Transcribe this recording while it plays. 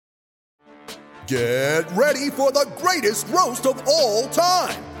Get ready for the greatest roast of all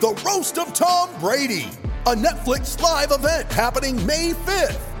time, the Roast of Tom Brady, a Netflix live event happening May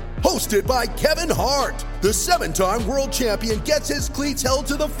 5th. Hosted by Kevin Hart, the 7-time world champion gets his cleats held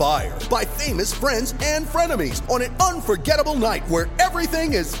to the fire by famous friends and frenemies on an unforgettable night where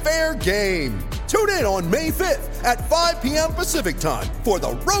everything is fair game. Tune in on May 5th at 5 p.m. Pacific time for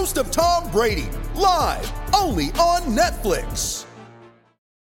the Roast of Tom Brady, live only on Netflix.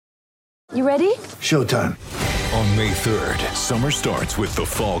 You ready? Showtime. On May 3rd, summer starts with The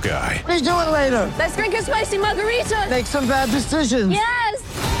Fall Guy. Let's do it later. Let's drink a spicy margarita. Make some bad decisions. Yes!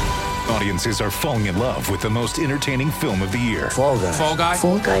 Audiences are falling in love with the most entertaining film of the year. Fall Guy. Fall Guy?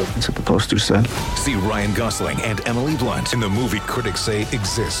 Fall guy. That's what the poster said. See Ryan Gosling and Emily Blunt in the movie critics say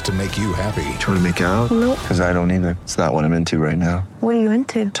exists to make you happy. Trying to make it out? Nope. Because I don't either. It's not what I'm into right now. What are you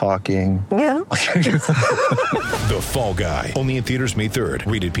into? Talking. Yeah. The Fall Guy. Only in theaters May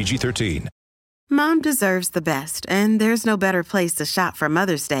 3rd. Rated PG-13. Mom deserves the best, and there's no better place to shop for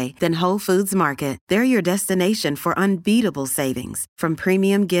Mother's Day than Whole Foods Market. They're your destination for unbeatable savings, from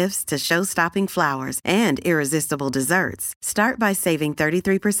premium gifts to show-stopping flowers and irresistible desserts. Start by saving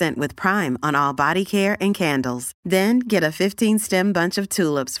 33% with Prime on all body care and candles. Then get a 15-stem bunch of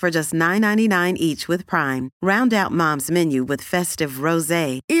tulips for just $9.99 each with Prime. Round out Mom's menu with festive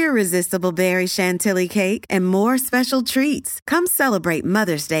rosé, irresistible berry chantilly cake, and more special treats. Come celebrate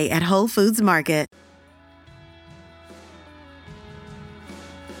Mother's Day at Whole Foods Market.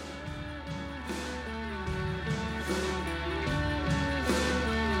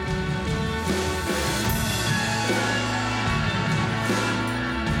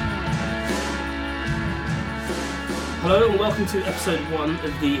 Hello and welcome to episode 1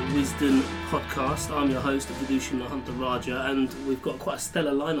 of the Wisden podcast. I'm your host, Vidushan Hunter Raja, and we've got quite a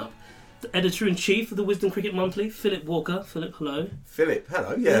stellar lineup. The editor-in-chief of the Wisden Cricket Monthly, Philip Walker. Philip, hello. Philip,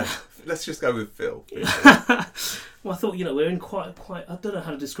 hello. Yeah. Let's just go with Phil. Well, I thought, we're in quite. I don't know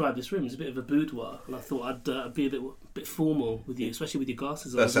how to describe this room. It's a bit of a boudoir, and I thought I'd be a bit formal with you, especially with your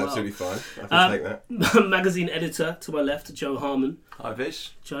glasses on. That's as well. absolutely fine. I can take that. Magazine editor to my left, Joe Harmon. Hi,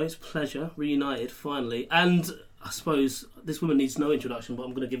 Vish. Joe, it's a pleasure. Reunited finally, and I suppose this woman needs no introduction, but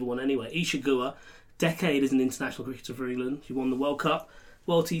I'm going to give her one anyway. Isha Guha, decade as an international cricketer for England. She won the World Cup,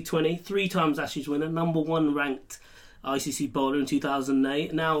 World T20, 3 times Ashes winner, number 1 ranked ICC bowler in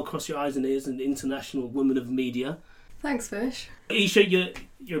 2008. Now across your eyes and ears, an international woman of media. Thanks, Vish. Isha,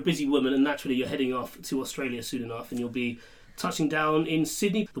 you're a busy woman, and naturally you're heading off to Australia soon enough, and you'll be touching down in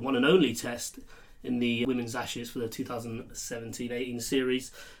Sydney, the one and only test in the Women's Ashes for the 2017-18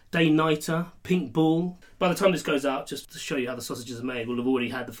 series. Day-nighter, pink ball. By the time this goes out, just to show you how the sausages are made, we'll have already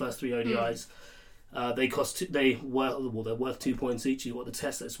had the first 3 ODIs. They're worth 2 points each. You've got the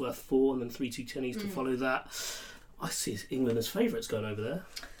test that's worth 4, and then 3 T20s to follow that. I see England as favourites going over there.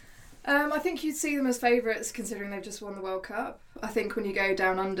 I think you'd see them as favourites considering they've just won the World Cup. I think when you go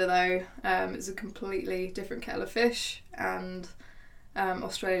down under though, it's a completely different kettle of fish, and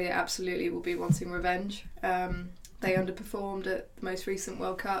Australia absolutely will be wanting revenge. They underperformed at the most recent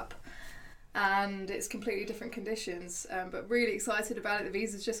World Cup, and it's completely different conditions, but really excited about it. The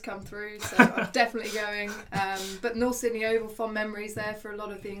visa's just come through, so I'm definitely going. But North Sydney Oval, fond memories there for a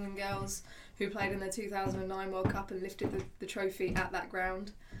lot of the England girls who played in the 2009 World Cup and lifted the trophy at that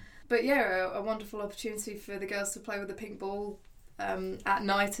ground. But yeah, a wonderful opportunity for the girls to play with the pink ball at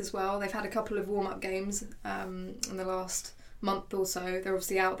night as well. They've had a couple of warm-up games in the last month or so. They're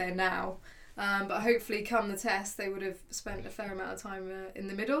obviously out there now. But hopefully come the test they would have spent a fair amount of time in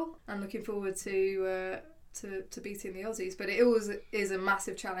the middle, and looking forward to beating the Aussies. But it always is a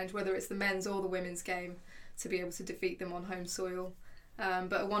massive challenge, whether it's the men's or the women's game, to be able to defeat them on home soil.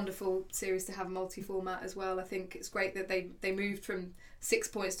 But a wonderful series to have multi-format as well. I think it's great that they moved from 6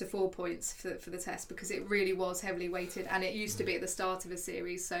 points to 4 points for the test, because it really was heavily weighted, and it used to be at the start of a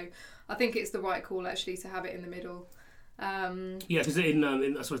series. So I think it's the right call actually to have it in the middle. Because in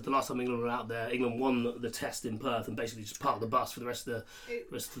I suppose the last time England were out there, England won the test in Perth and basically just parked the bus for the rest of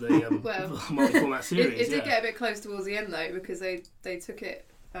the multi-format series. It did get a bit close towards the end though, because they took it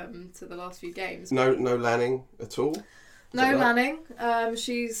to the last few games. No Lanning at all? No Lanning.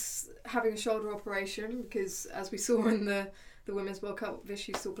 She's having a shoulder operation because, as we saw in the Women's World Cup,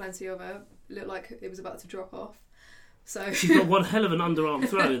 Vichy saw plenty of her. Looked like it was about to drop off. So she's got one hell of an underarm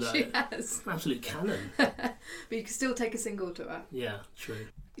throw though. She has. Absolute cannon. But you can still take a single to her. Yeah, true.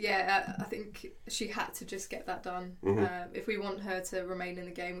 Yeah, I think she had to just get that done. If we want her to remain in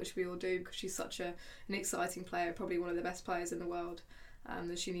the game, which we all do, because she's such an exciting player, probably one of the best players in the world,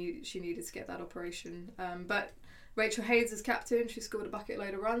 that she needed to get that operation. But Rachel Hayes is captain. She scored a bucket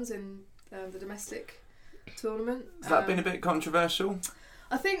load of runs in the domestic tournament. Has that been a bit controversial?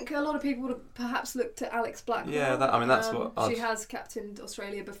 I think a lot of people would have perhaps looked at Alex Blackwell. Yeah, that's what she has captained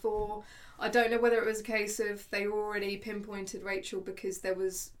Australia before. I don't know whether it was a case of they already pinpointed Rachel because there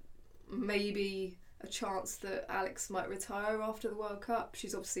was maybe a chance that Alex might retire after the World Cup.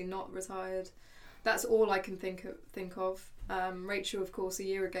 She's obviously not retired. That's all I can think of. Rachel, of course, a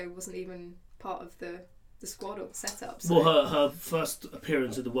year ago wasn't even part of the squad or the setup. So. Well, her first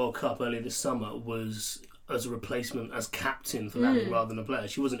appearance at the World Cup earlier this summer was as a replacement as captain for Lanning rather than a player.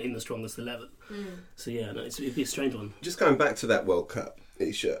 She wasn't in the strongest 11. So yeah, no, it'd be a strange one. Just going back to that World Cup,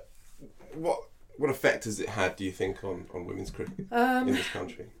 Isha, what effect has it had, do you think, on women's cricket in this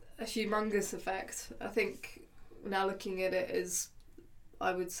country? A humongous effect. I think now looking at it as,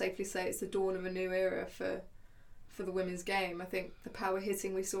 I would safely say it's the dawn of a new era for the women's game. I think the power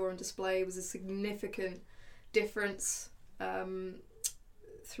hitting we saw on display was a significant difference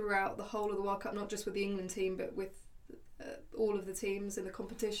throughout the whole of the World Cup, not just with the England team but with all of the teams in the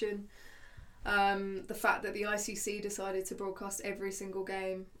competition. The fact that the ICC decided to broadcast every single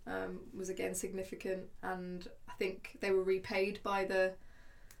game was again significant, and I think they were repaid by the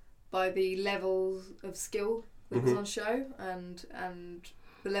levels of skill that was on show and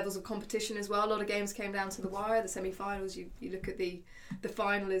the levels of competition as well. A lot of games came down to the wire. The semi-finals, you look at the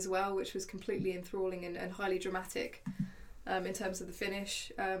final as well, which was completely enthralling and highly dramatic in terms of the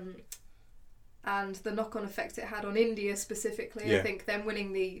finish. And the knock-on effect it had on India specifically. Yeah. I think them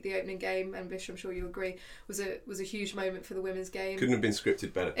winning the opening game, and Vish, I'm sure you agree, was a huge moment for the women's game. Couldn't have been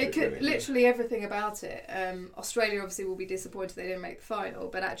scripted better. It could, really, literally everything about it. Australia obviously will be disappointed they didn't make the final,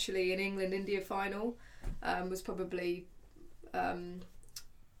 but actually an England-India final was probably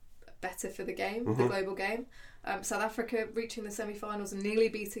better for the game, the global game. South Africa reaching the semi-finals and nearly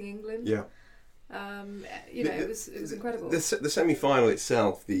beating England. Yeah. It was incredible. The semi-final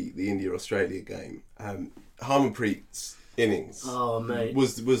itself, the India-Australia game, Harmanpreet's innings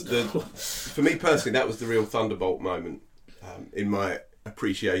was the for me personally, that was the real thunderbolt moment in my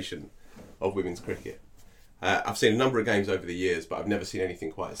appreciation of women's cricket. I've seen a number of games over the years, but I've never seen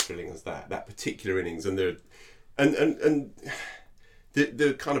anything quite as thrilling as that particular innings, and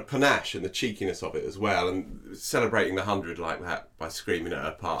the kind of panache and the cheekiness of it as well, and celebrating the 100 like that by screaming at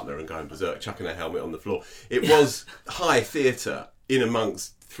her partner and going berserk, chucking her helmet on the floor. It was high theatre in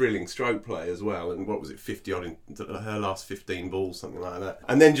amongst thrilling stroke play as well, and what was it, 50 odd in her last 15 balls, something like that.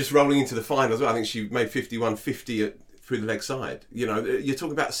 And then just rolling into the final as well. I think she made 51-50 through the leg side. You know, you're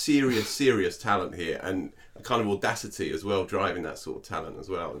talking about serious talent here, and a kind of audacity as well, driving that sort of talent as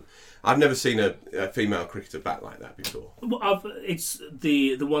well. And I've never seen a female cricketer bat like that before. Well, it's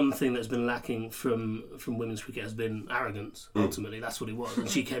the one thing that's been lacking from women's cricket has been arrogance. Ultimately, that's what it was. And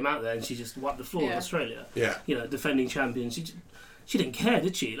she came out there and she just wiped the floor of Australia. Yeah, you know, defending champions. She didn't care,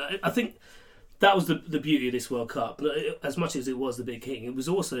 did she? Like, I think that was the beauty of this World Cup. As much as it was the big king, it was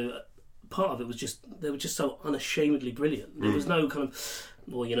also part of it was just they were just so unashamedly brilliant. There was no kind of,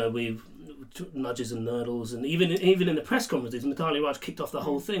 well, you know, we've nudges and nurdles, and even in the press conferences, Mithali Raj kicked off the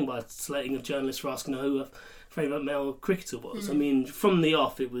whole thing by slating a journalist for asking her who her favourite male cricketer was. I mean, from the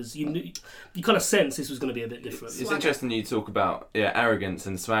off, it was you kind of sense this was going to be a bit different. It's interesting you talk about arrogance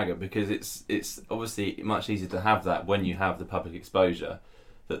and swagger, because it's obviously much easier to have that when you have the public exposure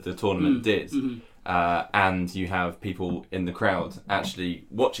that the tournament did. And you have people in the crowd actually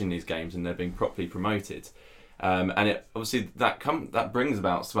watching these games and they're being properly promoted. And it obviously that brings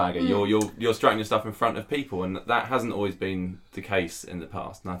about swagger. You're striking your stuff in front of people, and that hasn't always been the case in the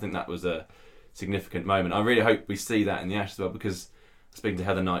past. And I think that was a significant moment. I really hope we see that in the Ashes as well, because I was speaking to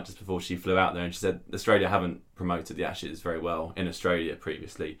Heather Knight just before she flew out there, and she said Australia haven't promoted the Ashes very well in Australia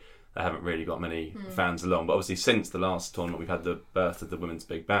previously. They haven't really got many fans along. But obviously since the last tournament, we've had the birth of the Women's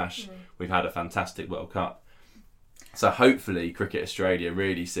Big Bash. We've had a fantastic World Cup. So hopefully Cricket Australia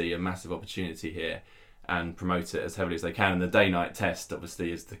really see a massive opportunity here and promote it as heavily as they can. And the day-night test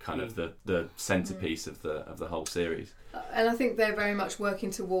obviously is the kind of the centrepiece of the whole series. And I think they're very much working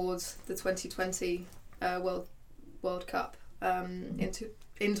towards the 2020 World Cup in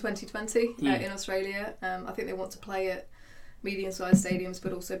 2020 in Australia. I think they want to play at medium-sized stadiums,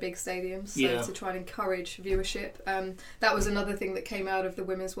 but also big stadiums, so to try and encourage viewership. That was another thing that came out of the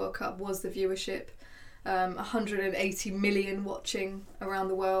Women's World Cup, was the viewership. 180 million watching around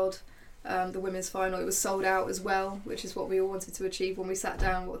the world. The women's final, it was sold out as well, which is what we all wanted to achieve when we sat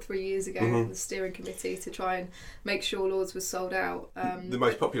down 3 years ago with the steering committee to try and make sure Lords was sold out. The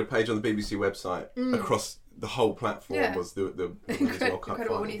most popular page on the BBC website across the whole platform was the Women's World Cup incredible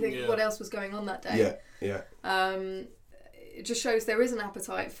final. When you think what else was going on that day. It just shows there is an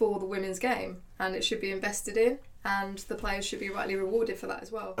appetite for the women's game, and it should be invested in, and the players should be rightly rewarded for that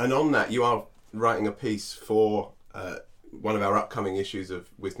as well. And on that, you are writing a piece for one of our upcoming issues of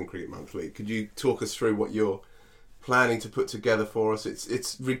Wisden Cricket Monthly. Could you talk us through what you're planning to put together for us?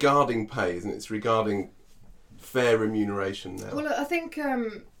 It's regarding pay, isn't it? It's regarding fair remuneration now. Well, I think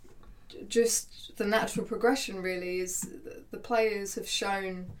just the natural progression really is the players have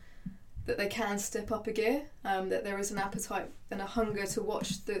shown that they can step up a gear, that there is an appetite and a hunger to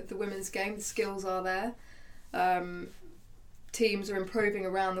watch the women's game. The skills are there. Teams are improving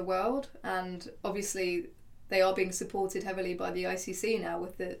around the world, and obviously they are being supported heavily by the ICC now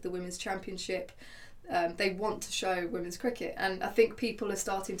with the Women's Championship. They want to show women's cricket, and I think people are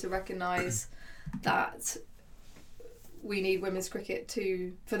starting to recognise that we need women's cricket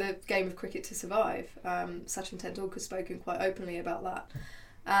for the game of cricket to survive. Sachin Tendulkar's spoken quite openly about that.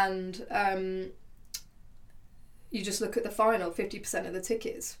 And you just look at the final, 50% of the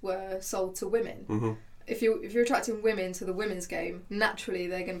tickets were sold to women. Mm-hmm. If you're attracting women to the women's game, naturally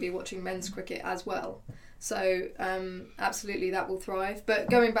they're going to be watching men's cricket as well. So absolutely that will thrive. But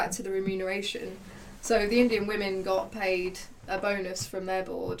going back to the remuneration, so the Indian women got paid a bonus from their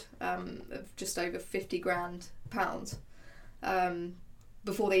board of just over £50,000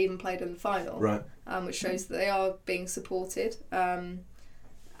 before they even played in the final, right? Which shows that they are being supported.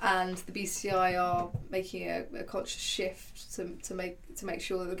 And the BCI are making a conscious shift to make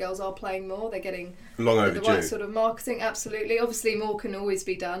sure that the girls are playing more. They're getting the right sort of marketing. Absolutely, obviously more can always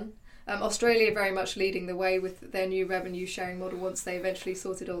be done. Australia very much leading the way with their new revenue sharing model once they eventually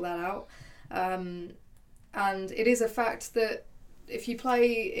sorted all that out. And it is a fact that if you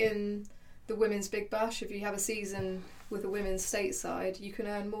play in the Women's Big Bash, if you have a season with a women's stateside, you can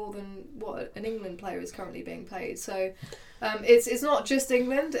earn more than what an England player is currently being paid. So it's not just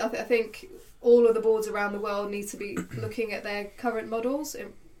England. I think all of the boards around the world need to be looking at their current models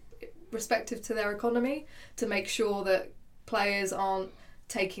respective to their economy to make sure that players aren't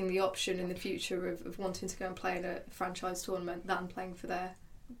taking the option in the future of wanting to go and play in a franchise tournament than playing for their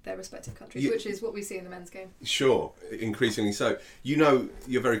respective countries, which is what we see in the men's game. Sure, increasingly so. You know,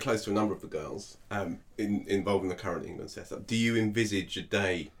 you're very close to a number of the girls involved in the current England setup. Do you envisage a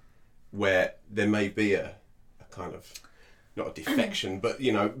day where there may be a kind of, not a defection, but,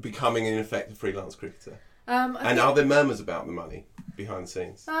 you know, becoming in effect a freelance cricketer? Are there murmurs about the money behind the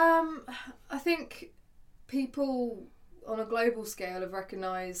scenes? I think people on a global scale have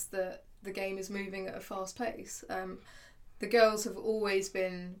recognised that the game is moving at a fast pace. The girls have always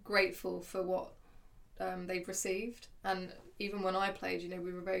been grateful for what they've received, and even when I played, you know,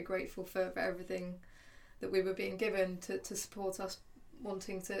 we were very grateful for everything that we were being given to support us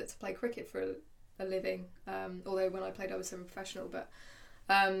wanting to play cricket for a living. Although when I played I was semi-professional, but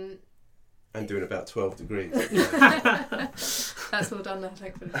and doing about 12 degrees. That's all done now,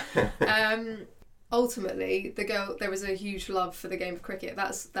 thankfully. Ultimately, there is a huge love for the game of cricket.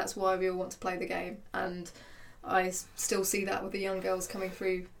 That's why we all want to play the game, and I still see that with the young girls coming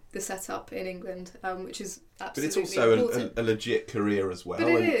through the setup in England, which is absolutely important. But it's also a legit career as well. But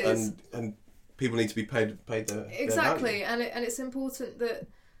it is. And people need to be paid their exactly, their and it's important that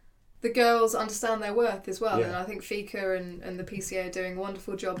the girls understand their worth as well. Yeah. And I think FICA and the PCA are doing a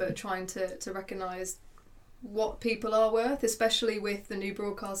wonderful job at trying to recognise what people are worth, especially with the new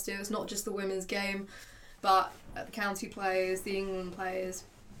broadcast deals, not just the women's game, but the county players, the England players.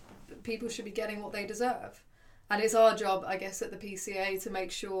 People should be getting what they deserve. And it's our job, I guess, at the PCA to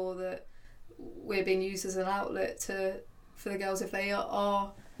make sure that we're being used as an outlet for the girls. If they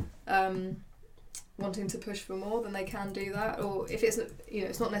are wanting to push for more, then they can do that. Or if it's, you know,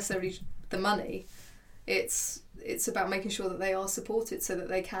 it's not necessarily the money, it's about making sure that they are supported so that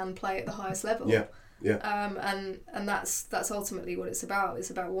they can play at the highest level. Yeah. Yeah. And that's ultimately what it's about.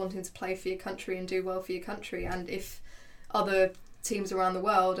 It's about wanting to play for your country and do well for your country. And if other teams around the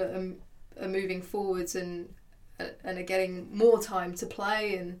world are moving forwards and are getting more time to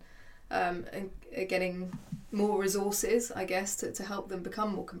play and are getting more resources, I guess, to help them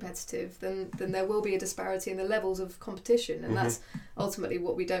become more competitive, then there will be a disparity in the levels of competition, and that's ultimately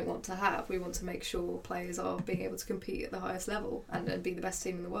what we don't want to have. We want to make sure players are being able to compete at the highest level and be the best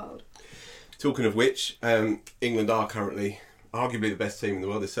team in the world. Talking of which, England are currently arguably the best team in the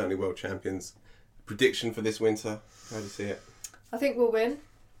world. They're certainly world champions. Prediction for this winter? How do you see it? I think we'll win.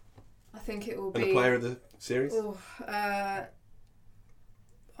 I think it will be... And the player of the series?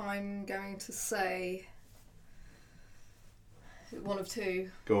 I'm going to say one of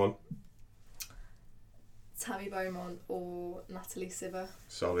two. Go on. Tammy Beaumont or Natalie Siver.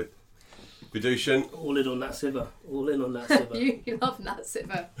 Solid. Vidushan? All in on Nat Siver. All in on Nat Siver. You love Nat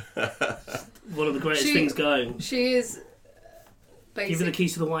Siver. One of the greatest things going. She is... Give her the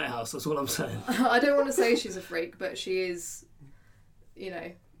keys to the White House, that's all I'm saying. I don't want to say she's a freak, but she is, you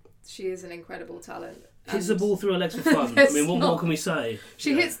know, she is an incredible talent. Hits the ball through her legs for fun. I mean, what more can we say?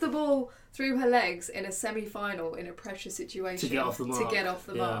 She hits the ball through her legs in a semi-final in a pressure situation to get off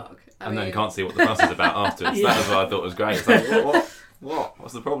the mark. And then can't see what the fuss is about afterwards. That was what I thought was great. It's like, what?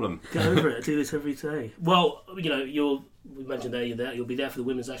 What's the problem? Get over it. I do this every day. Well, we mentioned there, you'll be there for the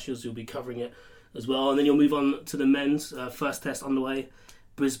Women's Ashes. You'll be covering it as well. And then you'll move on to the men's first test underway.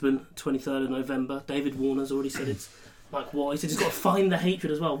 Brisbane, 23rd of November. David Warner's already said it's like what? He said he's got to find the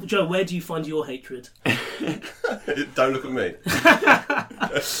hatred as well. Joe, where do you find your hatred? Don't look at me.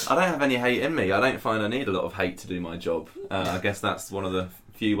 I don't have any hate in me. I don't find I need a lot of hate to do my job. I guess that's one of the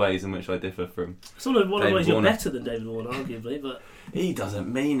few ways in which I differ from It's one of the ways you're better than David Warner, arguably, but... He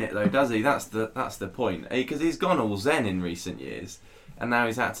doesn't mean it though, does he? That's the point. Because he's gone all zen in recent years, and now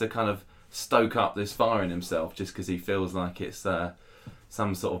he's had to kind of stoke up this fire in himself just because he feels like it's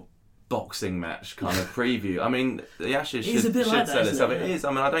some sort of boxing match kind of preview. I mean, the Ashes should sell itself. It is. I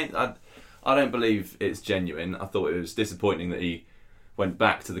mean, I don't believe it's genuine. I thought it was disappointing that he went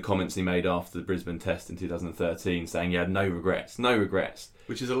back to the comments he made after the Brisbane Test in 2013, saying he had no regrets.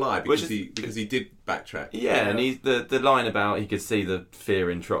 Which is a lie because he did backtrack. Yeah, and the line about he could see the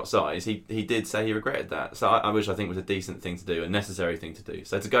fear in Trott's eyes, he did say he regretted that. So I think was a decent thing to do, a necessary thing to do.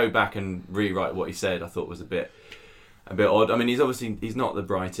 So to go back and rewrite what he said, I thought was a bit odd. I mean, he's not the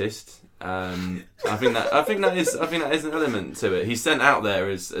brightest. I think that is an element to it. He's sent out there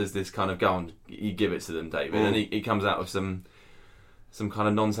as this kind of go on, you give it to them, David, and he comes out with some kind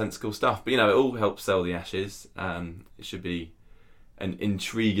of nonsensical stuff. But it all helps sell the Ashes. It should be an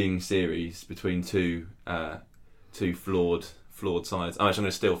intriguing series between two flawed sides. I'm actually going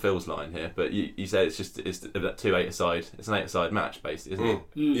to steal Phil's line here, but you said it's an 8-a-side match, basically, isn't it?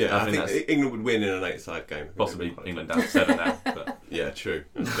 Yeah, I think England would win in an 8-a-side game. Possibly England down 7 now. But. Yeah, true.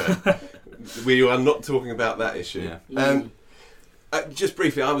 Okay. We are not talking about that issue. Yeah. Just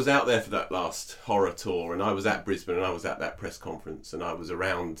briefly, I was out there for that last horror tour, and I was at Brisbane, and I was at that press conference, and I was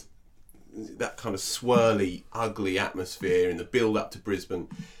around that kind of swirly, ugly atmosphere in the build-up to Brisbane.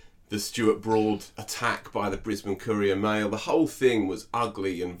 The Stuart Broad attack by the Brisbane Courier Mail, the whole thing was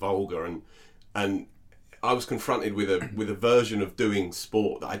ugly and vulgar, and I was confronted with a version of doing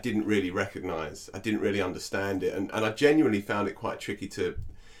sport that I didn't really recognise. I didn't really understand it, and I genuinely found it quite tricky to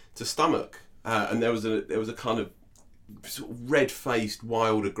stomach. And there was a kind of sort of red-faced,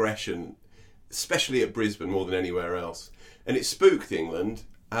 wild aggression, especially at Brisbane more than anywhere else, and it spooked England,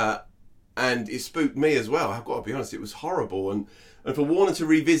 and it spooked me as well. I've got to be honest, it was horrible, and for Warner to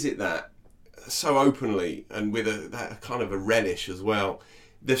revisit that so openly and with that kind of a relish as well.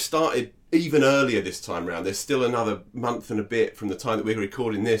 They've started even earlier this time round. There's still another month and a bit from the time that we're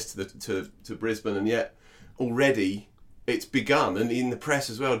recording this to Brisbane, and yet already it's begun. And in the press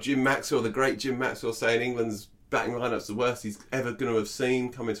as well, the great Jim Maxwell, saying England's batting lineup's the worst he's ever going to have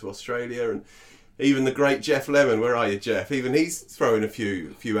seen coming to Australia, and even the great Jeff Lemon, where are you, Jeff? Even he's throwing a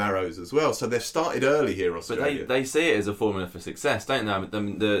few arrows as well. So they've started early here, Australia. But they see it as a formula for success, don't they?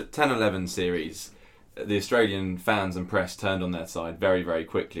 The 10-11 series, the Australian fans and press turned on their side very, very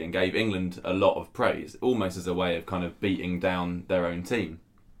quickly and gave England a lot of praise, almost as a way of kind of beating down their own team.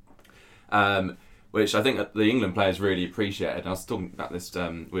 Which I think the England players really appreciated. And I was talking about this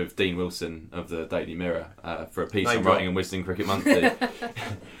with Dean Wilson of the Daily Mirror for a piece I'm writing in Wisden Cricket Monthly.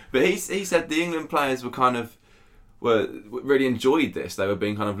 But he said the England players were really enjoyed this. They were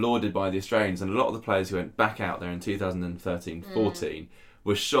being kind of lauded by the Australians, and a lot of the players who went back out there in 2013-14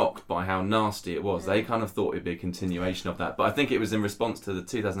 were shocked by how nasty it was. They kind of thought it'd be a continuation of that. But I think it was in response to the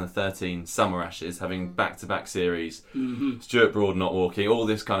 2013 Summer Ashes, having back-to-back series, Stuart Broad not walking, all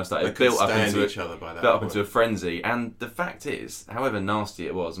this kind of stuff. It built up into a frenzy. And the fact is, however nasty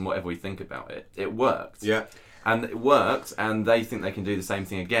it was and whatever we think about it, it worked. Yeah. And it worked, and they think they can do the same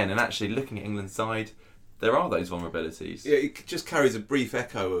thing again. And actually, looking at England's side, there are those vulnerabilities. Yeah, it just carries a brief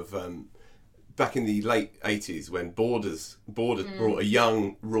echo of back in the late 80s when Borders brought a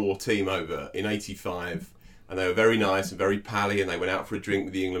young, raw team over in 85, and they were very nice and very pally, and they went out for a drink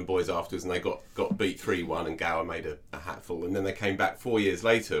with the England boys afterwards, and they got beat 3-1, and Gower made a hatful. And then they came back 4 years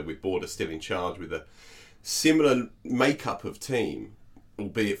later with Borders still in charge with a similar makeup of team,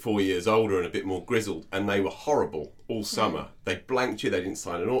 albeit 4 years older and a bit more grizzled, and they were horrible all summer. They blanked you, they didn't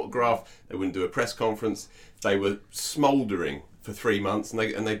sign an autograph, they wouldn't do a press conference, they were smouldering for 3 months, and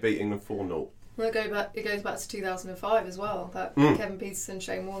they beat England 4-0. Well, it goes back to 2005 as well, that Kevin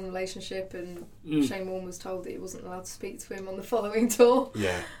Pietersen-Shane Warne relationship, and Shane Warne was told that he wasn't allowed to speak to him on the following tour.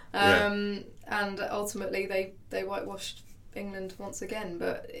 And ultimately they whitewashed England once again.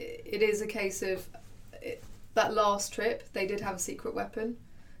 But it is a case of that last trip, they did have a secret weapon,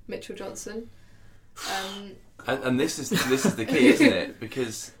 Mitchell Johnson. And this is the key, isn't it?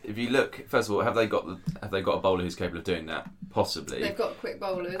 Because if you look, first of all, have they got a bowler who's capable of doing that? Possibly. They've got quick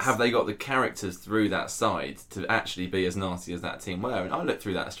bowlers. Have they got the characters through that side to actually be as nasty as that team were? And I looked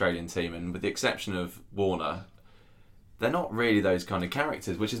through that Australian team, and with the exception of Warner, they're not really those kind of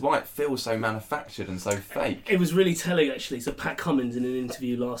characters, which is why it feels so manufactured and so fake. It was really telling, actually. So Pat Cummins, in an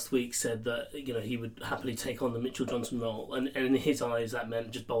interview last week, said that he would happily take on the Mitchell Johnson role, and in his eyes that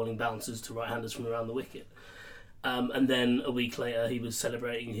meant just bowling bouncers to right-handers from around the wicket. And then a week later, he was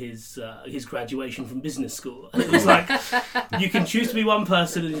celebrating his graduation from business school. And it was like, you can choose to be one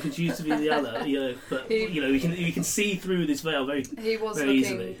person and you can choose to be the other. But we can see through this veil very easily. He was very looking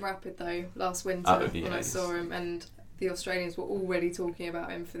easily. rapid though last winter when I saw him, and the Australians were already talking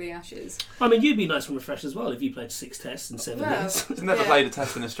about him for the Ashes. I mean, you'd be nice and refreshed as well if you played 6 tests in 7 years. He's never played a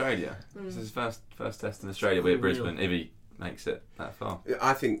test in Australia. This is his first test in Australia. We're at Brisbane. If he makes it that far.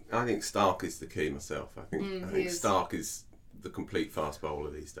 I think Stark is the key myself. I think Stark is the complete fast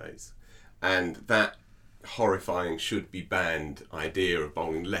bowler these days, and that horrifying should be banned idea of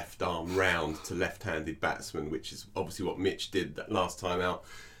bowling left arm round to left-handed batsmen, which is obviously what Mitch did that last time out.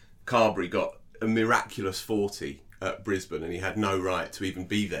 Carberry got a miraculous 40 at Brisbane, and he had no right to even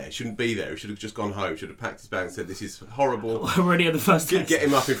be there. He shouldn't be there. He should have just gone home. Should have packed his bag and said, "This is horrible." Already at the first test. Get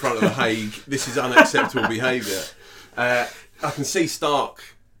him up in front of the Hague. This is unacceptable behaviour. I can see Stark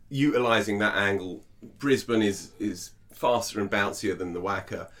utilising that angle. Brisbane is faster and bouncier than the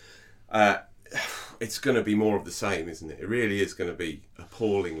Wacker. It's going to be more of the same, isn't it? It really is going to be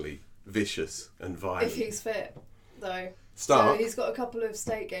appallingly vicious and violent. If he's fit, though. Stark? So he's got a couple of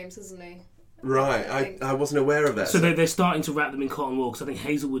state games, hasn't he? Right, I wasn't aware of that. So they're starting to wrap them in cotton wool, because I think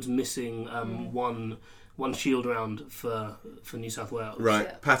Hazelwood's missing one shield round for New South Wales. Right,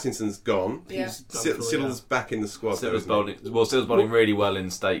 Yeah. Pattinson's gone. Yeah. Siddle's back in the squad. Siddle's bowling really well in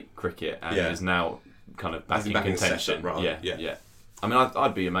state cricket and is now kind of back in contention. Yeah. I mean,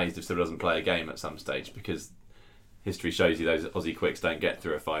 I'd be amazed if Siddle doesn't play a game at some stage, because history shows you those Aussie quicks don't get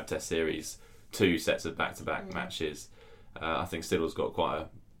through a 5-test series, 2 sets of back-to-back matches. I think Siddle's got quite a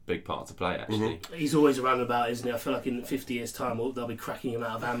big part to play, actually. Mm-hmm. He's always around about, isn't he? I feel like in 50 years' time they'll be cracking him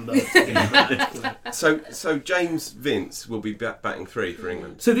out of amber. So James Vince will be batting 3 for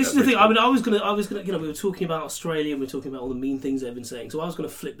England. So this is the thing. I mean, I was gonna, we were talking about Australia, and we were talking about all the mean things they've been saying. So I was going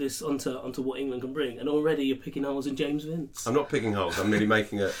to flip this onto what England can bring, and already you're picking holes in James Vince. I'm not picking holes. I'm merely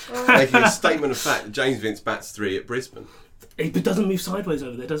making a statement of fact that James Vince bats 3 at Brisbane. It doesn't move sideways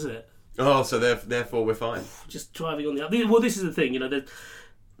over there, does it? Oh, so therefore we're fine. Just driving on the other. Well, this is the thing.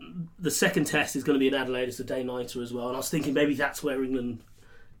 The second test is going to be in Adelaide. It's a day-nighter as well, and I was thinking maybe that's where England,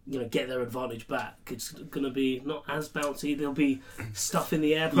 get their advantage back. It's going to be not as bouncy. There'll be stuff in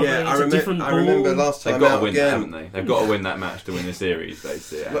the air. Probably. Yeah, I remember last time they've got out to win, again, haven't they? They've got to win that match to win the series,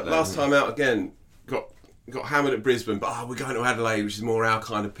 basically. Last time out again, got hammered at Brisbane, but we're going to Adelaide, which is more our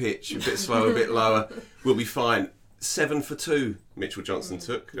kind of pitch, a bit slower, a bit lower. We'll be fine. 7 for 2 Mitchell Johnson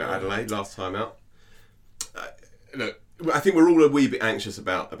took at Adelaide last time out. Look, I think we're all a wee bit anxious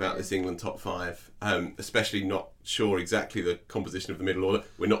about this England top 5, especially not sure exactly the composition of the middle order.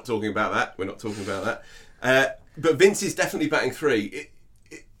 We're not talking about that. But Vince is definitely batting 3.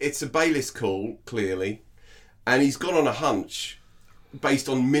 It's a Bayliss call, clearly, and he's gone on a hunch based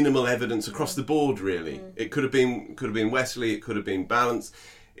on minimal evidence across the board. Really, it could have been Wesley, it could have been Balance.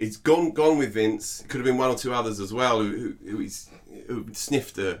 It's gone with Vince. It could have been 1 or 2 others as well who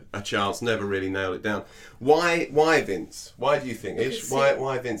sniffed a chance, never really nailed it down. Why Vince? Why do you think, Ish?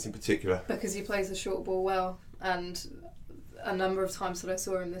 Why Vince in particular? Because he plays the short ball well, and a number of times that I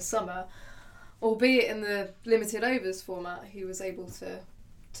saw him this summer, albeit in the limited overs format, he was able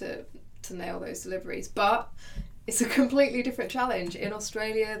to nail those deliveries. But it's a completely different challenge in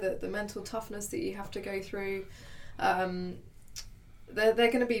Australia. The mental toughness that you have to go through. They're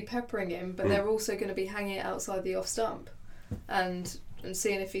going to be peppering him, but they're also going to be hanging it outside the off stump and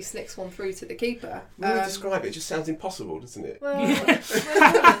seeing if he slicks one through to the keeper. When you describe it, it just sounds impossible, doesn't it? Well,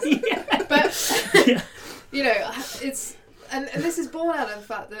 it's and this is born out of the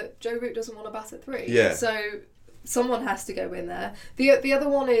fact that Joe Root doesn't want to bat at 3. Yeah. So someone has to go in there. The other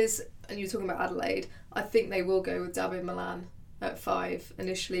one is, and you're talking about Adelaide, I think they will go with David Milan at 5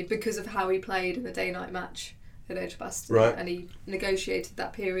 initially because of how he played in the day-night match at Edgbaston, right. And he negotiated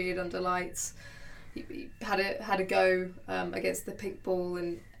that period under lights. He had a go against the pink ball,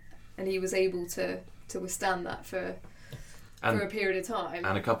 and he was able to withstand that for a period of time.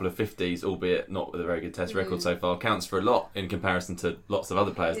 And a couple of 50s, albeit not with a very good test record so far, counts for a lot in comparison to lots of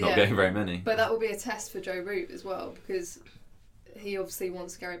other players not getting very many. But that will be a test for Joe Root as well, because he obviously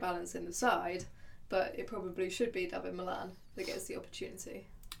wants Gary Balance in the side, but it probably should be David Milan that gets the opportunity.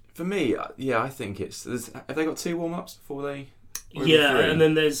 For me, I think it's. Have they got 2 warm-ups before they? Yeah, and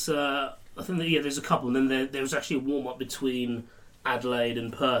then there's. I think there's a couple, and then there was actually a warm-up between Adelaide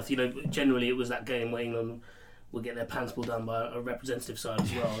and Perth. Generally it was that game where England would get their pants pulled down by a representative side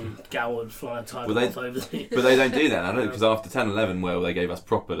as well, and Gower would fly a title off over the... But they don't do that, I don't, because after 10-11, well, they gave us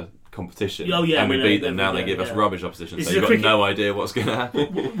proper competition, and we beat them. Now they give us rubbish opposition, so you've got no idea what's going to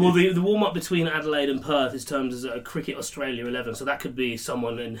happen. Well, the warm-up between Adelaide and Perth is termed as a Cricket Australia 11, so that could be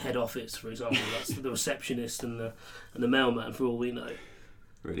someone in head office, for example. That's the receptionist and the mailman, for all we know.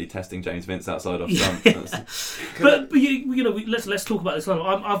 Really testing James Vince outside off stump. But let's talk about this.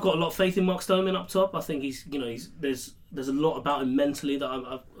 I've got a lot of faith in Mark Stoneman up top. I think there's a lot about him mentally that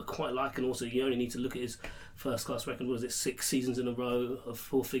I quite like, and also you only need to look at his first class record. Was it 6 seasons in a row of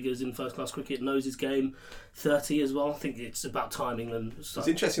 4 figures in first class cricket? Knows his game, 30 as well. I think it's about time England. It's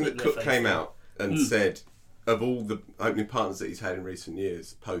interesting that Cook came out and said of all the opening partners that he's had in recent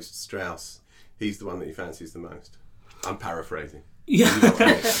years, post Strauss, he's the one that he fancies the most. I'm paraphrasing. Yeah,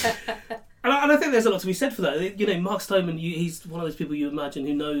 and I think there's a lot to be said for that. Mark Stoneman, he's one of those people you imagine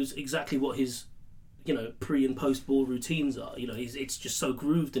who knows exactly what his, pre and post ball routines are. It's just so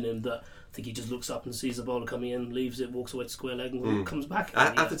grooved in him that I think he just looks up and sees the bowler coming in, leaves it, walks away to square leg, and comes back.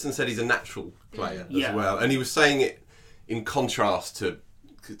 Atherton said he's a natural player as well, and he was saying it in contrast to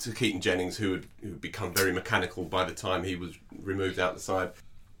Keaton Jennings, who had become very mechanical by the time he was removed out the side.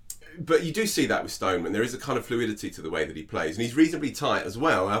 But you do see that with Stoneman. There is a kind of fluidity to the way that he plays, and he's reasonably tight as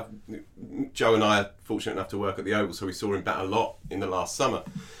well. Joe and I are fortunate enough to work at the Oval, so we saw him bat a lot in the last summer.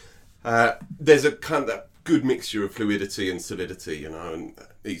 There's a kind of that good mixture of fluidity and solidity, and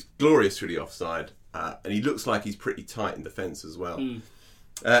he's glorious really offside, and he looks like he's pretty tight in defence as well.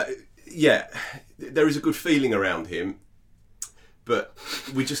 There is a good feeling around him, but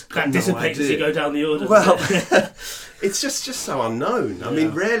we just got that dissipates as you go down the order. Well, it's just so unknown. Yeah. I mean,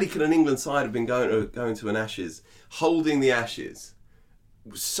 rarely can an England side have been going to an Ashes, holding the Ashes,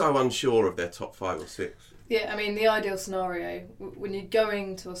 so unsure of their top 5 or 6. Yeah, I mean, the ideal scenario, when you're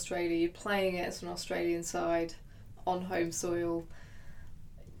going to Australia, you're playing against an Australian side on home soil,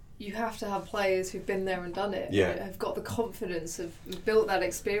 you have to have players who've been there and done it, have got the confidence, have built that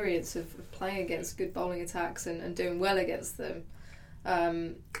experience of playing against good bowling attacks and doing well against them.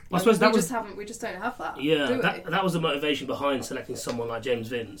 I suppose we just don't have that. Yeah, that was the motivation behind selecting someone like James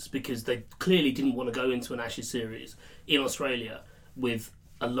Vince, because they clearly didn't want to go into an Ashes series in Australia with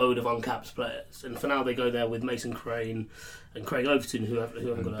a load of uncapped players, and for now they go there with Mason Crane and Craig Overton, who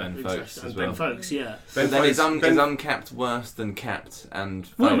haven't got Ben Folkes as Ben well. Folkes, yeah. But then is uncapped worse than capped and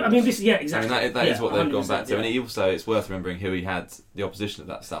Folkes? Well, I mean, exactly. I mean, that is what they've gone back to, and it's worth remembering who he had the opposition of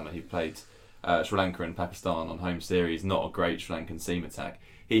that summer. He played Sri Lanka and Pakistan on home series, not a great Sri Lankan seam attack.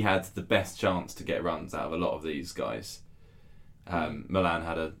 He had the best chance to get runs out of a lot of these guys. Milan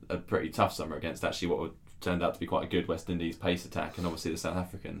had a pretty tough summer against actually what turned out to be quite a good West Indies pace attack, and obviously the South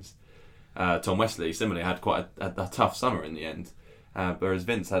Africans. Tom Wesley similarly had quite a tough summer in the end, whereas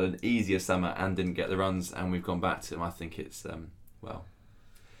Vince had an easier summer and didn't get the runs, and we've gone back to him. I think it's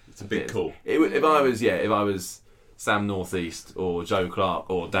it's a bit cool. If I was Sam Northeast or Joe Clark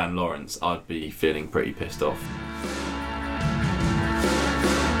or Dan Lawrence, I'd be feeling pretty pissed off.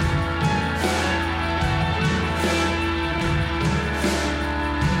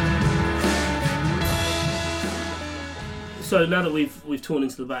 So now that we've torn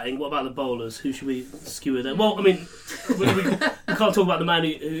into the batting, what about the bowlers? Who should we skewer there? Well, I mean, we can't talk about the man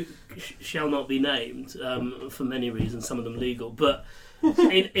who shall not be named for many reasons, some of them legal. But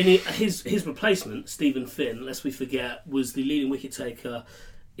in his replacement, Stephen Finn, lest we forget, was the leading wicket taker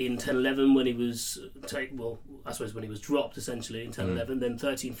in 10-11 when he was when he was dropped essentially in 10-11. Then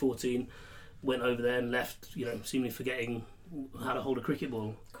 13-14 went over there and left, seemingly forgetting how to hold a cricket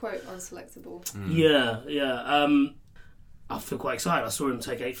ball. Quote unselectable. Yeah. I feel quite excited. I saw him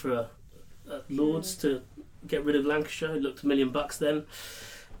take 8 for at Lords to get rid of Lancashire. It looked $1 million then.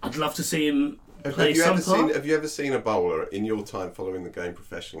 I'd love to see him play some part. Have you ever seen a bowler in your time following the game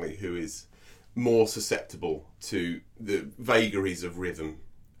professionally who is more susceptible to the vagaries of rhythm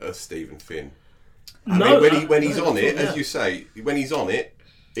as Stephen Finn? When he's on it, as you say, when he's on it,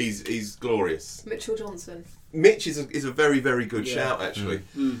 he's glorious. Mitchell Johnson. Mitch is a very, very good shout, actually.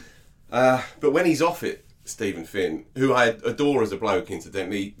 But when he's off it, Stephen Finn, who I adore as a bloke,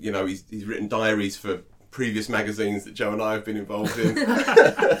 incidentally, he's written diaries for previous magazines that Joe and I have been involved in.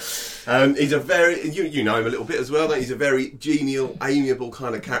 He's a very, you know him a little bit as well, don't you? He's a very genial, amiable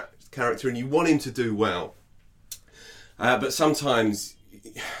kind of character, and you want him to do well. But sometimes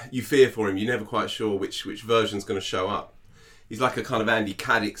you fear for him. You're never quite sure which version's going to show up. He's like a kind of Andy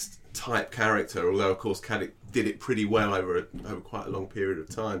Caddick type character, although of course Caddick did it pretty well over quite a long period of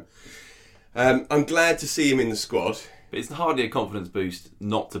time. I'm glad to see him in the squad. But it's hardly a confidence boost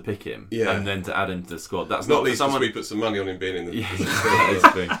not to pick him and then to add him to the squad. That's not least because we put some money on him being in the. Yeah,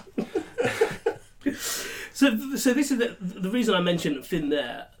 that is true. So this is the reason I mentioned Finn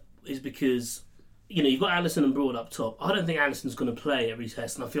there is because you've got Anderson and Broad up top. I don't think Anderson's going to play every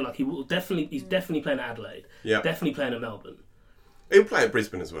test, and I feel like he's definitely playing at Adelaide. Yeah, definitely playing at Melbourne. He'll play at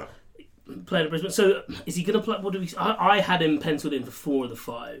Brisbane as well. Playing at Brisbane. So is he going to play? What do we? I had him penciled in for 4 of the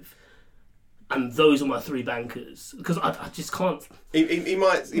 5. And those are my 3 bankers because I just can't. He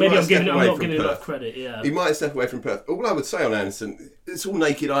might. Maybe I'm not giving him enough credit. Yeah, he might step away from Perth. All I would say on Anderson, it's all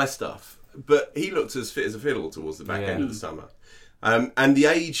naked eye stuff, but he looked as fit as a fiddle towards the back end of the summer. And the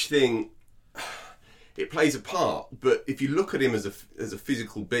age thing, it plays a part. But if you look at him as a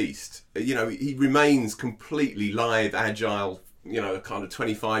physical beast, he remains completely lithe, agile. A kind of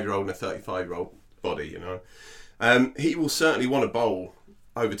 25-year-old and a 35-year-old body. He will certainly want to bowl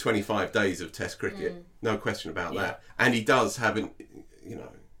over 25 days of Test cricket, no question about that. And he does have an,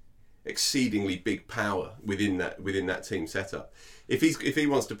 exceedingly big power within that team setup. If he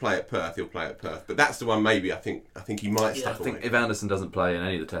wants to play at Perth, he'll play at Perth. But that's the one maybe I think he might step away. I think if Anderson doesn't play in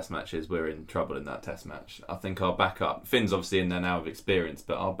any of the Test matches, we're in trouble in that Test match. I think our backup, Finn's obviously in there now with experience,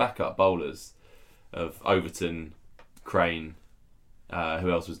 but our backup bowlers of Overton, Crane, who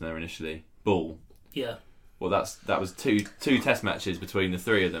else was there initially? Bull. Yeah. Well, that was two Test matches between the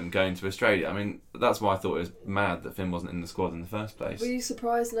 3 of them going to Australia. I mean, that's why I thought it was mad that Finn wasn't in the squad in the first place. Were you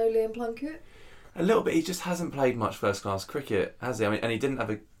surprised no Liam Plunkett? A little bit. He just hasn't played much first-class cricket, has he? I mean, and he didn't have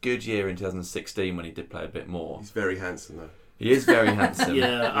a good year in 2016 when he did play a bit more. He's very handsome, though. He is very handsome.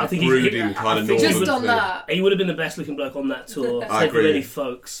 Yeah, I think brooding kind of normal. Just on that, he would have been the best-looking bloke on that tour. I agree. Many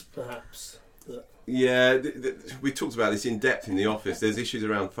folks, perhaps. But. Yeah, we talked about this in depth in the office. There's issues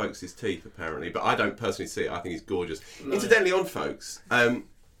around Folkes' teeth, apparently, but I don't personally see it. I think he's gorgeous. No. Incidentally, on Folkes,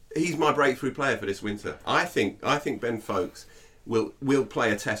 he's my breakthrough player for this winter. I think Ben Folkes will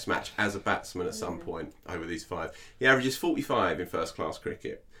play a Test match as a batsman at some point over these 5. He averages 45 in first-class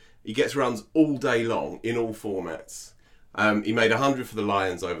cricket. He gets runs all day long in all formats. He made 100 for the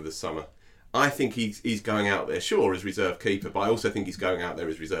Lions over the summer. I think he's going out there, sure, as reserve keeper, but I also think he's going out there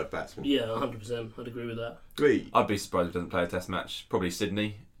as reserve batsman. Yeah, 100%. I'd agree with that. I'd be surprised if he doesn't play a Test match. Probably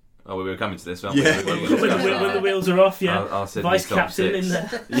Sydney. Oh, we were coming to this, weren't we? When the wheels are off, yeah. Our Vice captain in there.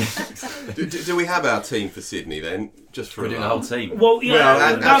 Do we have our team for Sydney then? Just for we're doing a whole team. Well,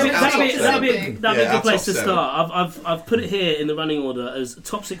 yeah, that'd be a good place to start. I've put it here in the running order as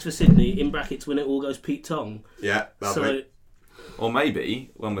top 6 for Sydney in brackets when it all goes Pete Tong. Yeah, lovely. Or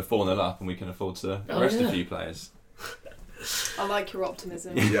maybe when we're 4-0 up and we can afford to rest a few players. I like your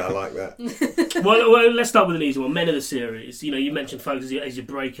optimism. Yeah, I like that. well, let's start with an easy one. Men of the series. You mentioned Folkes as your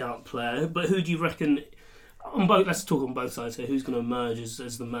breakout player, but who do you reckon? On both, let's talk on both sides here. Who's going to emerge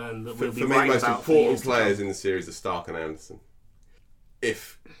as the man that we'll be for right me, about? most important players in the series are Stark and Anderson.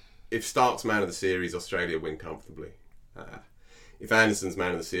 If Stark's man of the series, Australia win comfortably. If Anderson's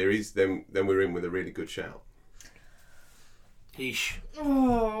man of the series, then we're in with a really good shout. Eesh.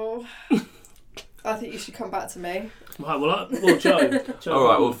 Oh, I think you should come back to me. Right, well, Joe. All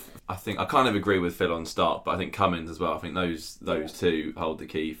right. Well, I think I kind of agree with Phil on Stark, but I think Cummins as well. I think those 2 hold the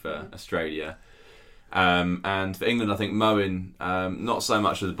key for Australia. And for England, I think Moeen, not so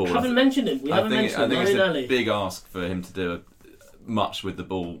much with the ball. Haven't mentioned him. I think it's a big ask for him to do much with the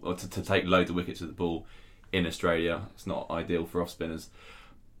ball, or to take loads of wickets with the ball in Australia. It's not ideal for off spinners.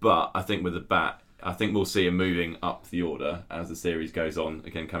 But I think with the bat, I think we'll see him moving up the order as the series goes on.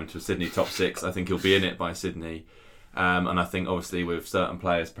 Again, coming to a Sydney top 6. I think he'll be in it by Sydney. And I think obviously with certain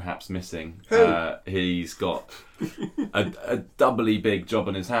players perhaps missing, he's got a doubly big job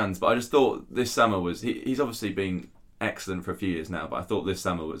on his hands. But I just thought this summer was... He's obviously been excellent for a few years now, but I thought this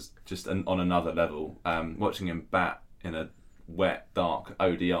summer was just on another level. Watching him bat in a wet, dark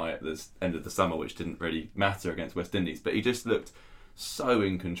ODI at the end of the summer, which didn't really matter against West Indies, but he just looked so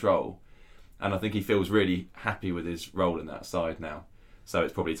in control. And I think he feels really happy with his role in that side now. So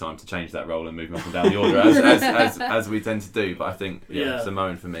it's probably time to change that role and move him up and down the order as we tend to do. But I think it's a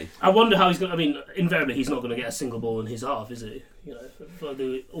Moeen for me. I wonder how he's going to... I mean, invariably he's not going to get a single ball in his half, is he?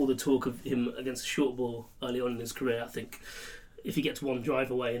 All the talk of him against a short ball early on in his career, I think if he gets one drive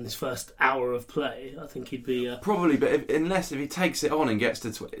away in his first hour of play, I think he'd be... Probably, but if he takes it on and gets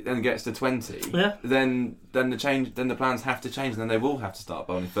to 20, then the plans have to change, and then they will have to start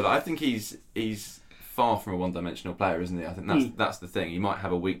bowling. But I think he's far from a one-dimensional player, isn't he? I think that's the thing. He might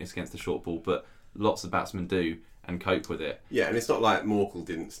have a weakness against the short ball, but lots of batsmen do and cope with it. Yeah, and it's not like Morkel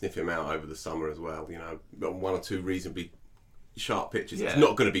didn't sniff him out over the summer as well. 1 or 2 reasonably sharp pitches, it's Yeah.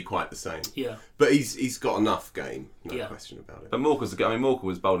 not going to be quite the same. Yeah. But he's got enough game, no Yeah. question about it. But Morkel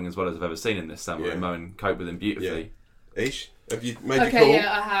was bowling as well as I've ever seen in this summer, Yeah. and Moen coped with him beautifully. Ish, have you made your Okay, call?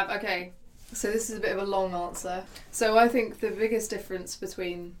 yeah, I have. Okay. So this is a bit of a long answer. So I think the biggest difference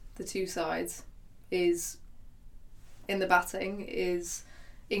between the two sides is in the batting is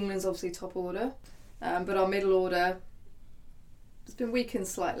England's obviously top order, but our middle order has been weakened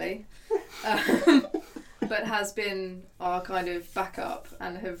slightly, but has been our kind of backup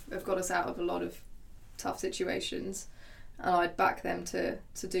and have got us out of a lot of tough situations, and I'd back them to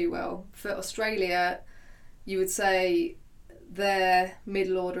do well. For Australia, you would say their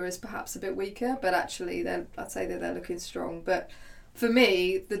middle order is perhaps a bit weaker, but actually I'd say that they're looking strong. But for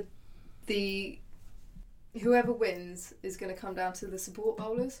me, the whoever wins is going to come down to the support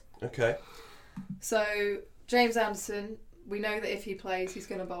bowlers. Okay. So James Anderson, we know that if he plays, he's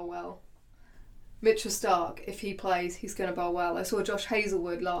going to bowl well. Mitchell Stark, if he plays, he's going to bowl well. I saw Josh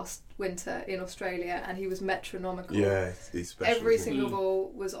Hazlewood last winter in Australia, and he was metronomical. Yeah, he's special. Every isn't he? single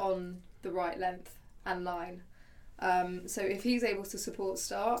ball was on the right length and line. So if he's able to support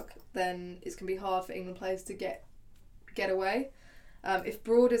Stark, then it's going to be hard for England players to get away. If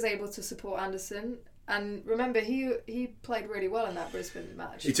Broad is able to support Anderson, and remember he played really well in that Brisbane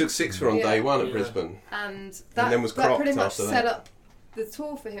match. He took 6 for on day one at Brisbane. And that then was that pretty cropped much after set that. up the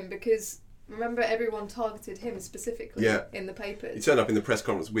tour for him, because remember everyone targeted him specifically in the papers. He turned up in the press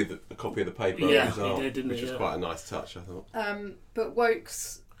conference with a copy of the paper Yeah, on his arm, he did, didn't which he? was Yeah. quite a nice touch, I thought. But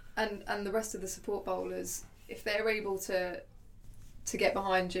Wokes and the rest of the support bowlers, if they're able to get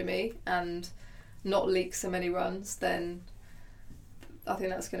behind Jimmy and not leak so many runs, then I think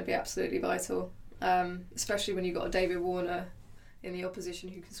that's going to be absolutely vital. Especially when you've got a David Warner in the opposition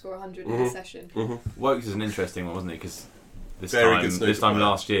who can score 100 in a session. Wokes is an interesting one, wasn't he? Because this Very good snooker time player.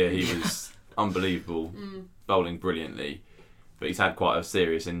 last year he was unbelievable, bowling brilliantly, but he's had quite a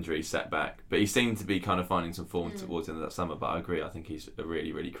serious injury setback. But he seemed to be kind of finding some form towards the end of that summer. But I agree, I think he's a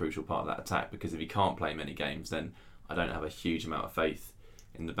really, really crucial part of that attack, because if he can't play many games, then I don't have a huge amount of faith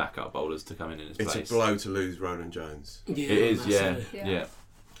in the backup bowlers to come in his place. It's a blow to lose Roland Jones. Yeah, It is, massively. yeah.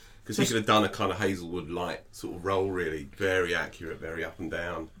 Because he could have done a kind of Hazlewood-like sort of role, really. Very accurate, very up and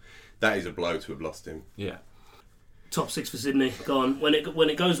down. That is a blow to have lost him. Yeah. Top 6 for Sydney. Go on. When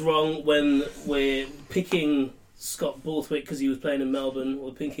it goes wrong, when we're picking Scott Borthwick because he was playing in Melbourne,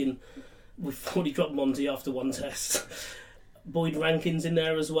 we've already dropped Monty after one test. Boyd Rankin's in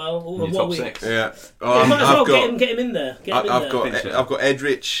there as well. Or Your top 6. Yeah. Yeah, might as well get him in there. I've got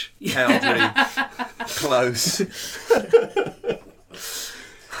Edrich, Cowdery, Close.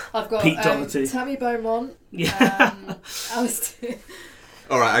 I've got Pete Doherty. Tammy Beaumont, Yeah. Alistair.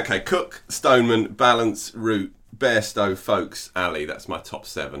 All right, okay. Cook, Stoneman, Balance, Root, Bairstow, Folkes, Ali. That's my top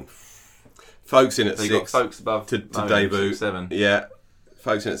 7. Folkes in at So 6 you got Folkes above to Moen, debut. 6, 7. Yeah,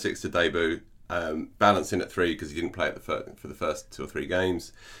 Folkes in at 6 to debut. Balance in at 3 because he didn't play for the first 2 or 3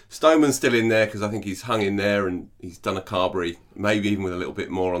 games. Stoneman's still in there because I think he's hung in there and he's done a Carberry, maybe even with a little bit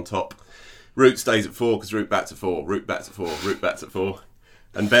more on top. Root stays at 4 because Root bats at 4. Root bats at 4. Root bats at 4.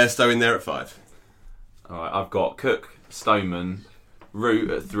 And Bairstow in there at 5. Alright, I've got Cook, Stoneman, Root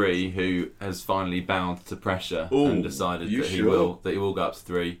at 3, who has finally bowed to pressure and decided that he will go up to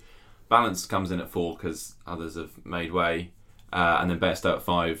 3. Balance comes in at 4 because others have made way. And then Bairstow at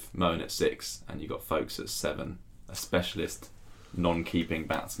 5, Moen at 6, and you've got Folkes at 7. A specialist non-keeping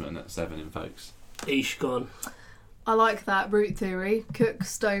batsman at 7 in Folkes. Ish, gone. I like that route theory. Cook,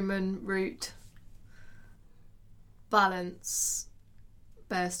 Stoneman, Root, Balance,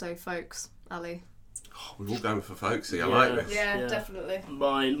 Bairstow, Folkes, Ali. Oh, we're all going for Folkesy. I like this. Yeah, definitely.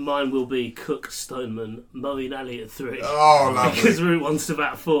 Mine will be Cook, Stoneman, Moeen Ali at 3. Oh, lovely. Because Root wants to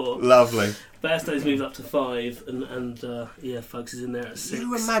bat 4. Lovely. Bairstow's moved up to 5, and Folkes is in there at 6. Can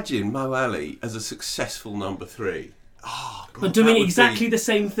you imagine Mo Ali as a successful number 3? Oh, God, But doing that would exactly be... the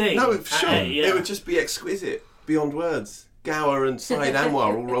same thing. No, sure. Yeah. It would just be exquisite, beyond words. Gower and Saeed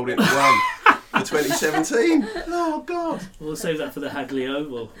Anwar all rolled into one for 2017. Oh, God. We'll save that for the Hagley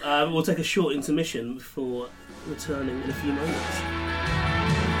Oval. We'll take a short intermission before returning in a few moments.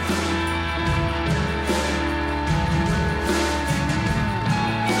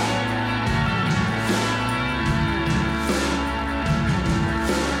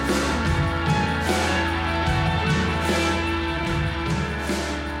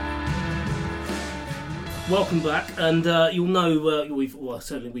 Welcome back, and you'll know we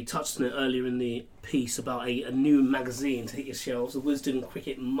touched on it earlier in the piece about a new magazine to hit your shelves, the Wisden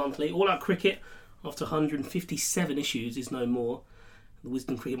Cricket Monthly. All Out Cricket, after 157 issues, is no more. The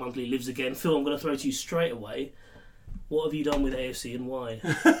Wisden Cricket Monthly lives again. Phil, I'm going to throw to you straight away. What have you done with AFC and why?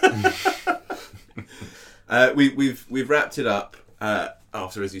 We've wrapped it up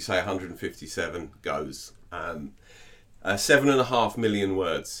after, as you say, 157 goes. 7.5 million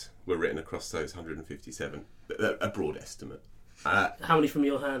words were written across those 157. A broad estimate. How many from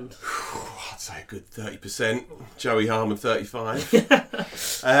your hand? I'd say a good 30%. Joey Harmon 35.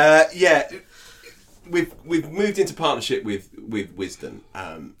 We've moved into partnership with Wisden.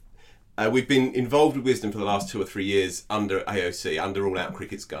 We've been involved with Wisden for the last 2 or 3 years under AOC, under All Out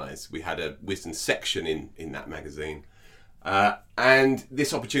Cricket's guise. We had a Wisden section in that magazine, and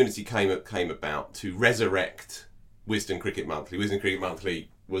this opportunity came about to resurrect Wisden Cricket Monthly. Wisden Cricket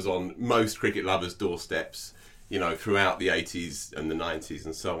Monthly was on most cricket lovers' doorsteps, throughout the 80s and the 90s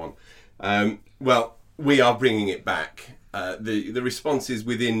and so on. Well, we are bringing it back. The responses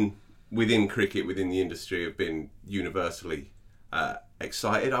within cricket, within the industry, have been universally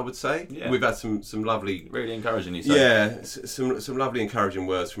excited, I would say. Yeah. We've had some lovely... Really encouraging, you say. Yeah, some lovely encouraging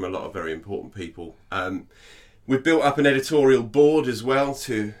words from a lot of very important people. We've built up an editorial board as well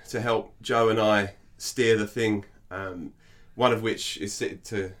to help Joe and I steer the thing, one of which is sitting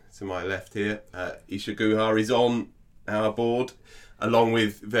to my left here. Isha Guha is on our board, along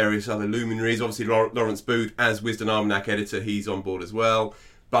with various other luminaries. Obviously, Lawrence Booth, as Wisden Almanac editor, he's on board as well.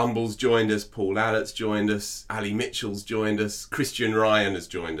 Bumble's joined us, Paul Allett's joined us, Ali Mitchell's joined us, Christian Ryan has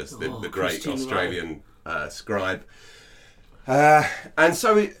joined us, the great Christian Australian scribe. And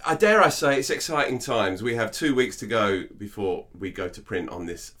so, I dare say, it's exciting times. We have 2 weeks to go before we go to print on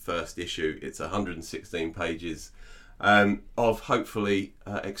this first issue. It's 116 pages. Of hopefully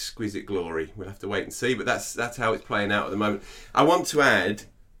exquisite glory. We'll have to wait and see, but that's how it's playing out at the moment. I want to add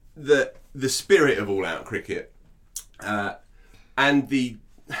that the spirit of All Out Cricket and the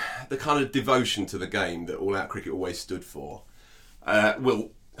kind of devotion to the game that All Out Cricket always stood for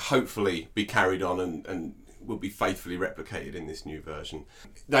will hopefully be carried on and will be faithfully replicated in this new version.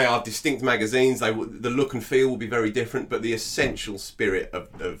 They are distinct magazines. The look and feel will be very different, but the essential spirit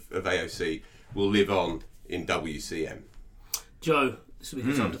of AOC will live on in WCM. Joe, this will be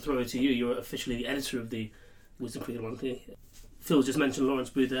the time to throw it to you. You're officially the editor of the Wisden Cricket Monthly. Phil just mentioned Lawrence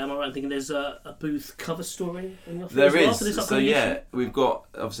Booth there. Am I right in thinking there's a Booth cover story in your There as well is. for this So issue? we've got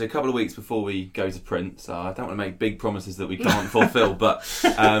obviously a couple of weeks before we go to print, so I don't want to make big promises that we can't fulfil, but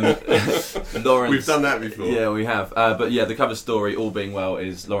Lawrence... We've done that before. Yeah, we have. But yeah, the cover story, all being well,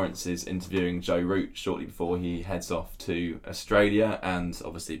 is Lawrence is interviewing Joe Root shortly before he heads off to Australia, and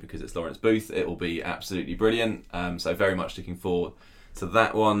obviously because it's Lawrence Booth, it will be absolutely brilliant. So very much looking forward to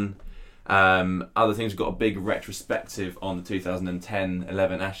that one. Other things, we've got a big retrospective on the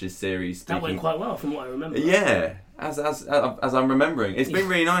 2010-11 Ashes series. That went quite well from what I remember. Yeah, as I'm remembering. It's been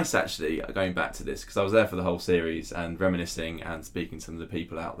really nice actually going back to this because I was there for the whole series and reminiscing and speaking to some of the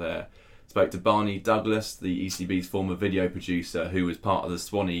people out there. Spoke to Barney Douglas, the ECB's former video producer, who was part of the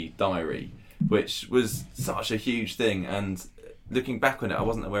Swanee Diary, which was such a huge thing, and looking back on it I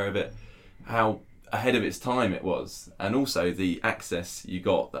wasn't aware of it, how ahead of its time it was, and also the access you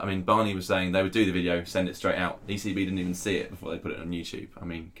got. I mean, Barney was saying they would do the video, send it straight out. ECB didn't even see it before they put it on YouTube. I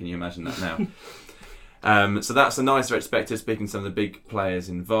mean, can you imagine that now? So that's a nice retrospective, speaking to some of the big players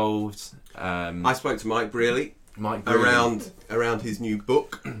involved. I spoke to Mike Brearley around his new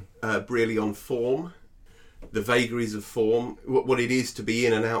book, Brearley on Form, the vagaries of form, what it is to be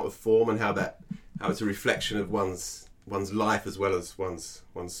in and out of form, and how it's a reflection of one's life as well as one's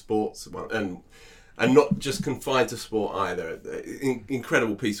sports, and not just confined to sport either.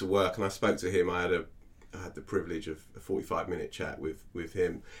 Incredible piece of work, and I spoke to him. I had the privilege of a 45-minute chat with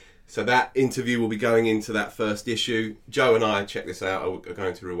him. So that interview will be going into that first issue. Joe and I, check this out, are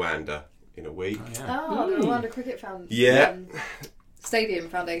going to Rwanda in a week. The Rwanda Cricket Stadium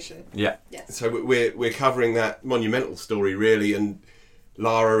Foundation. Yeah. Yes. So we're covering that monumental story really, and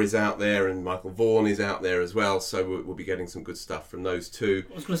Lara is out there and Michael Vaughan is out there as well, so we'll be getting some good stuff from those two.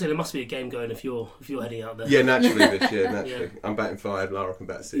 I was going to say there must be a game going if you're heading out there. Yeah, naturally this year, naturally. Yeah. I'm batting 5, Lara can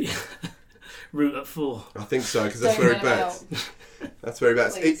bat 6. Yeah. Root at 4. I think so, because that's where he bats. That's where he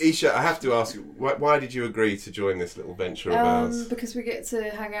bats. Isha, I have to ask you, why did you agree to join this little venture of ours? Because we get to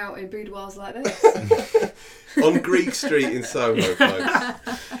hang out in boudoirs like this. On Greek Street in Soho, folks.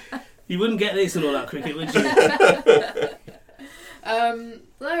 You wouldn't get this in All Out Cricket, would you?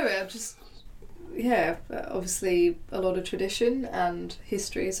 No, obviously a lot of tradition and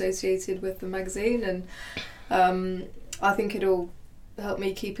history associated with the magazine, and I think it'll help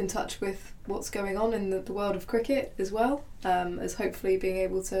me keep in touch with what's going on in the world of cricket as well, as hopefully being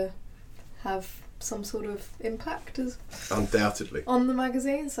able to have some sort of impact undoubtedly on the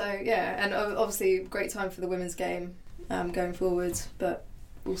magazine. So yeah, and obviously great time for the women's game going forward, but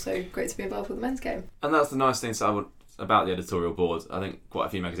also great to be involved with the men's game. And that's the nice thing. So about the editorial board. I think quite a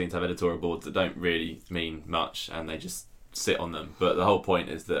few magazines have editorial boards that don't really mean much and they just sit on them. But the whole point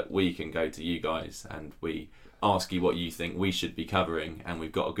is that we can go to you guys and we ask you what you think we should be covering, and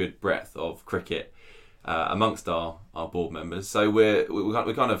we've got a good breadth of cricket amongst our board members. So we're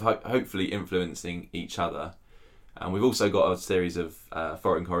kind of hopefully influencing each other. And we've also got a series of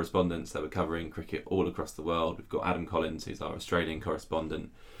foreign correspondents that we're covering cricket all across the world. We've got Adam Collins, who's our Australian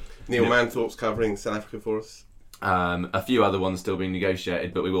correspondent. Neil Manthorpe's covering South Africa for us. A few other ones still being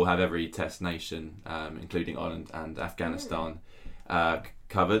negotiated, but we will have every Test nation, including Ireland and Afghanistan,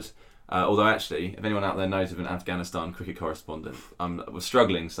 covered. Although actually, if anyone out there knows of an Afghanistan cricket correspondent, we're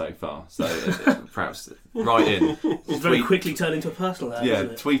struggling so far. So perhaps write in. It's very quickly turned into a personal ad,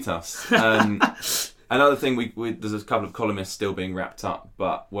 isn't it? Tweet us. Another thing, there's a couple of columnists still being wrapped up,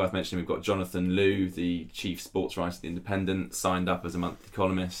 but worth mentioning, we've got Jonathan Liu, the chief sports writer of The Independent, signed up as a monthly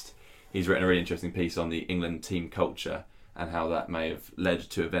columnist. He's written a really interesting piece on the England team culture and how that may have led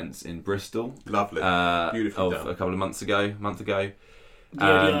to events in Bristol. Lovely. Beautifully done. A couple of months ago. Okay.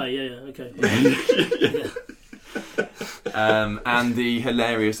 And the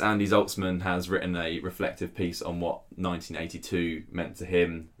hilarious Andy Zaltzman has written a reflective piece on what 1982 meant to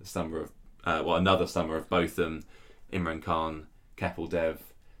him, the summer of another summer of Botham, Imran Khan, Kapil Dev,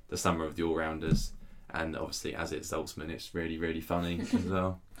 the summer of the all-rounders, and obviously, as it's Zaltzman, it's really, really funny as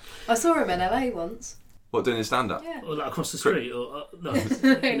well. I saw him in LA once. What, doing his stand-up? Yeah. Or like across the street, or no,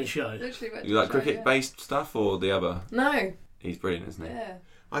 in a show. Literally You like cricket-based stuff, or the other? No. He's brilliant, isn't he? Yeah.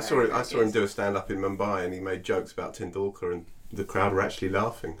 I saw him do a stand-up in Mumbai, and he made jokes about Tendulkar, and the crowd were actually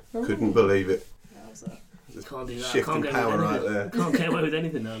laughing. Couldn't believe it. Can't do that. Shifting power right there. Can't get away with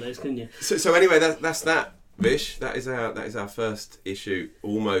anything nowadays, can you? So anyway, that's that, Vish. That is our first issue,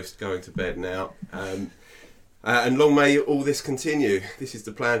 almost going to bed now. And long may all this continue. This is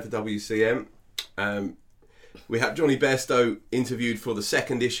the plan for WCM. We have Johnny Bairstow interviewed for the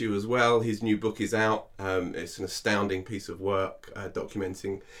second issue as well. His new book is out. It's an astounding piece of work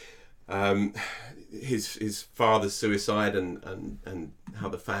documenting his father's suicide and how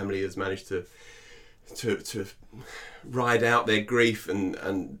the family has managed to ride out their grief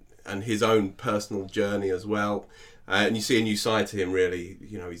and his own personal journey as well. And you see a new side to him, really.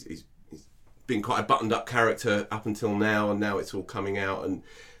 You know, he's been quite a buttoned-up character up until now, and now it's all coming out. And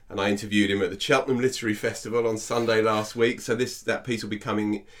I interviewed him at the Cheltenham Literary Festival on Sunday last week. So that piece will be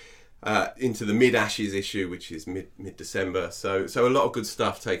coming into the mid-Ashes issue, which is mid-December. So a lot of good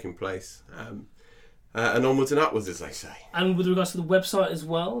stuff taking place. And onwards and upwards, as they say. And with regards to the website as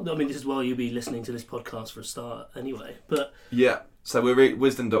well, I mean, this is while you'll be listening to this podcast for a start anyway. But yeah, so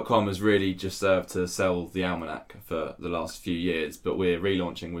Wisdom.com has really just served to sell the almanac for the last few years, but we're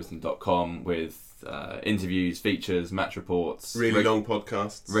relaunching Wisdom.com with interviews, features, match reports, really long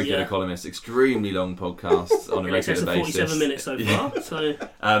podcasts, regular columnists, extremely long podcasts on a regular basis. 47 minutes so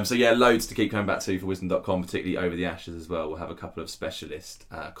far. So yeah, loads to keep coming back to for Wisdom.com, particularly over the Ashes as well. We'll have a couple of specialist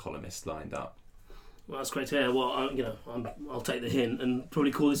columnists lined up. Well, that's great to hear. Well, I'll take the hint and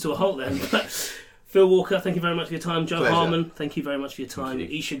probably call this to a halt then. Phil Walker, thank you very much for your time. Joe Pleasure. Harmon, thank you very much for your time.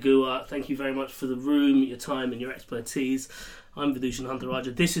 Isha Guha, thank you very much for the room, your time and your expertise. I'm Vidushan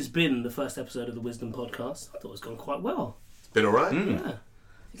Hunter-Raja. This has been the first episode of the Wisdom Podcast. I thought it's gone quite well. It's been all right. Yeah.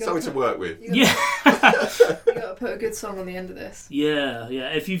 Something to work with. You got to put a good song on the end of this. Yeah.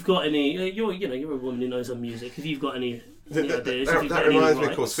 If you've got any, you're a woman who knows her music. If you've got any ideas, that reminds me,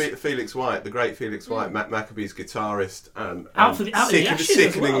 of course, Felix White, the great Felix White, Matt Maccabee's guitarist, out in the Ashes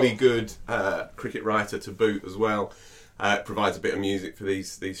sickeningly as well. Good cricket writer to boot as well. Provides a bit of music for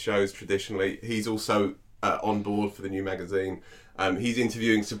these shows traditionally. He's also on board for the new magazine. He's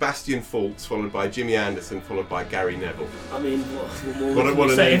interviewing Sebastian Faulks, followed by Jimmy Anderson, followed by Gary Neville. I mean, what more can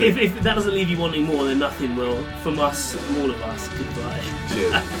you say? If that doesn't leave you wanting more, then nothing will. From us, from all of us, goodbye.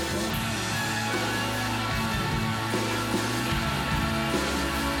 Cheers.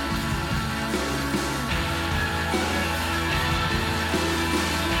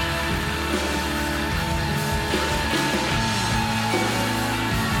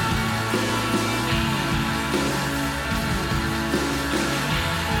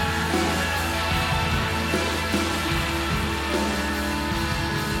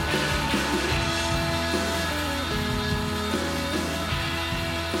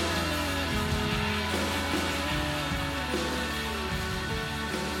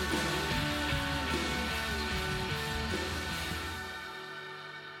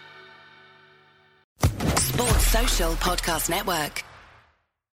 Social Podcast Network.